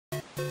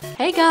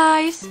Hey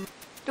guys!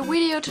 The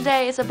video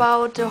today is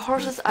about the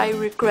horses I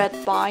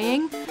regret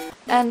buying,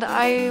 and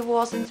I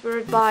was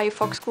inspired by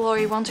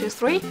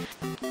foxglory123.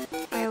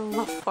 I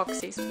love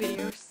Foxy's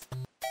videos.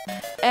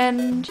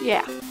 And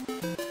yeah,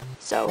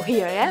 so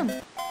here I am.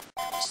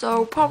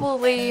 So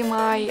probably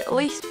my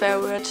least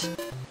favorite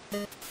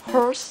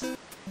horse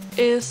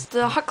is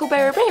the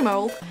Huckleberry Bay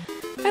mold.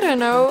 I don't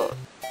know,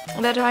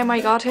 that time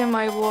I got him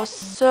I was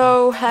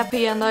so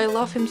happy and I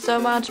love him so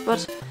much,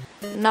 but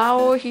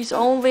now he's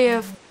only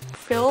a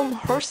film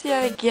horsey,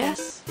 I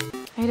guess.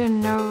 I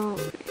don't know,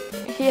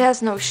 he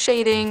has no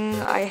shading,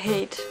 I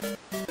hate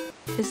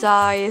his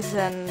eyes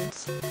and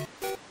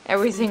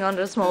everything on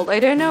this mold. I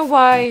don't know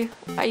why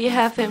I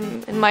have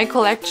him in my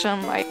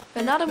collection.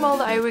 Another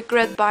mold I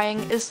regret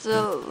buying is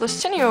the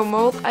Lucinio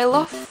mold. I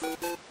love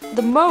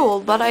the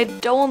mold, but I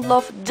don't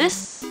love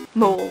this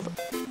mold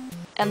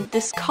and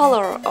this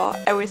color or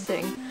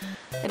everything.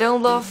 I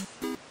don't love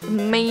the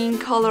main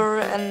color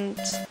and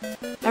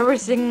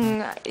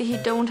everything. He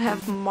don't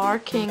have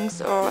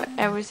markings or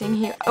everything.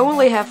 He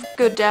only have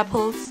good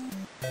apples,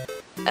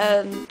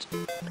 and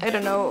I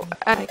don't know,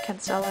 I can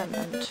sell him,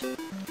 and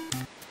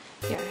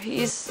yeah,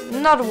 he's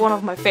not one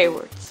of my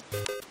favorites.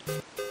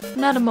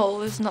 Another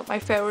mole is not my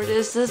favorite,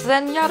 is the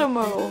Zenyatta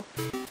mole.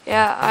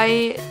 Yeah,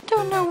 I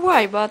don't know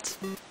why, but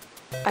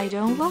I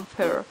don't love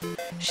her.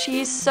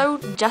 She's so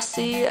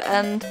dusty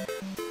and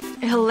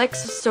her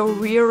legs are so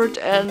weird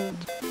and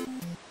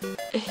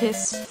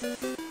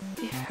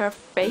her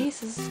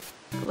face is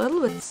a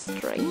little bit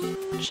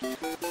strange.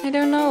 I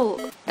don't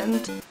know.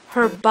 And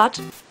her butt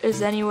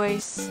is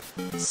anyways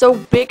so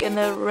big and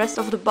the rest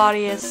of the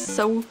body is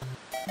so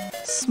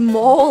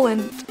small,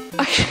 and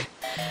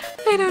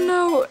I don't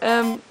know.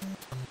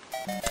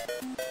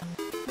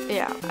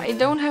 Yeah, I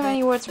don't have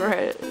any words for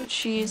her.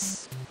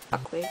 She's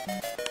ugly.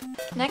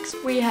 Next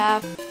we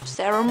have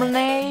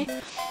Ceremony.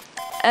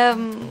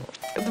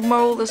 The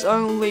mold is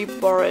only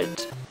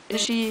bored.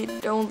 She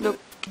don't look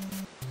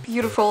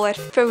beautiful at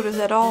photos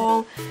at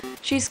all.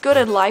 She's good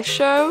at live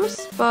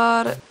shows,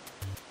 but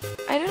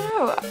I don't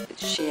know,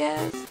 she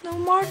has no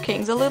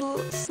markings. A little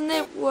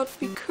snip would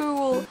be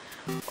cool,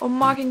 or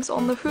markings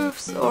on the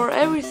hoofs or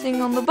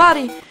everything on the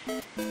body.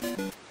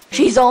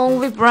 She's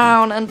only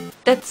brown, and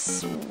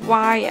that's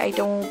why I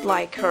don't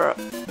like her.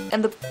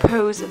 And the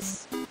pose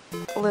is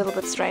a little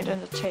bit strange,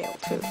 in the tail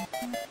too.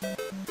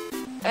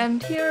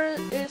 And here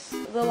is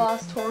the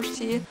last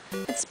horsey.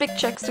 It's Big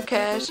Checks to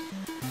Cash.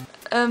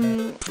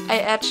 I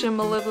edge him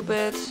a little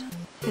bit,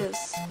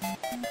 his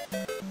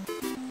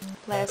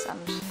legs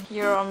and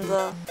here on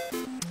the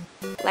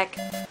leg,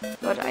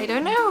 but I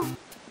don't know.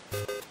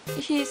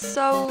 He's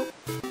so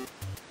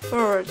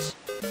bird,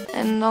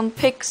 and on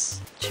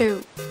pigs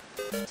too.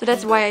 So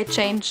that's why I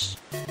changed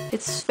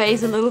its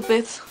face a little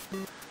bit.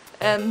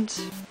 And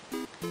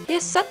he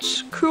has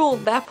such cool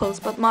apples,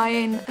 but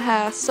mine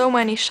has so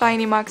many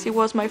shiny marks. He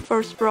was my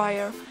first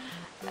Breyer,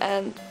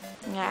 and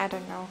yeah, I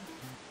don't know.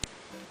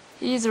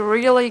 He's a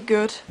really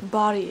good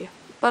body,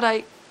 but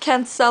I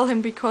can't sell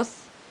him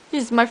because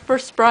he's my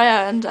first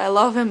Breyer and I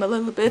love him a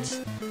little bit.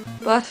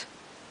 But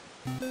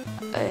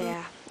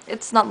yeah,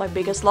 it's not my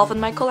biggest love in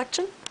my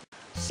collection.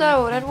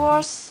 So that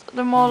was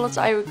the molds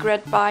I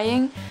regret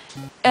buying.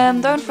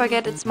 And don't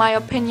forget, it's my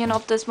opinion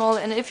of this mold,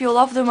 and if you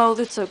love the mold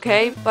it's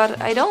okay,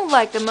 but I don't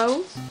like the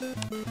molds.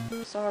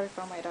 Sorry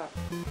for my dog.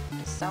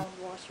 The sound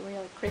was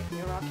really creepy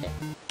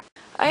rocking.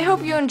 I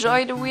hope you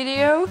enjoyed the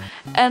video,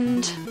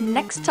 and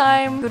next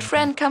time a good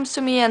friend comes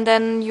to me, and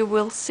then you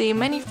will see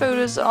many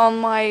photos on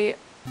my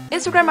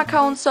Instagram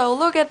account, so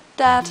look at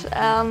that,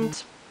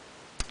 and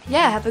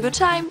yeah, have a good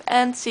time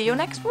and see you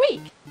next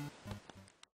week.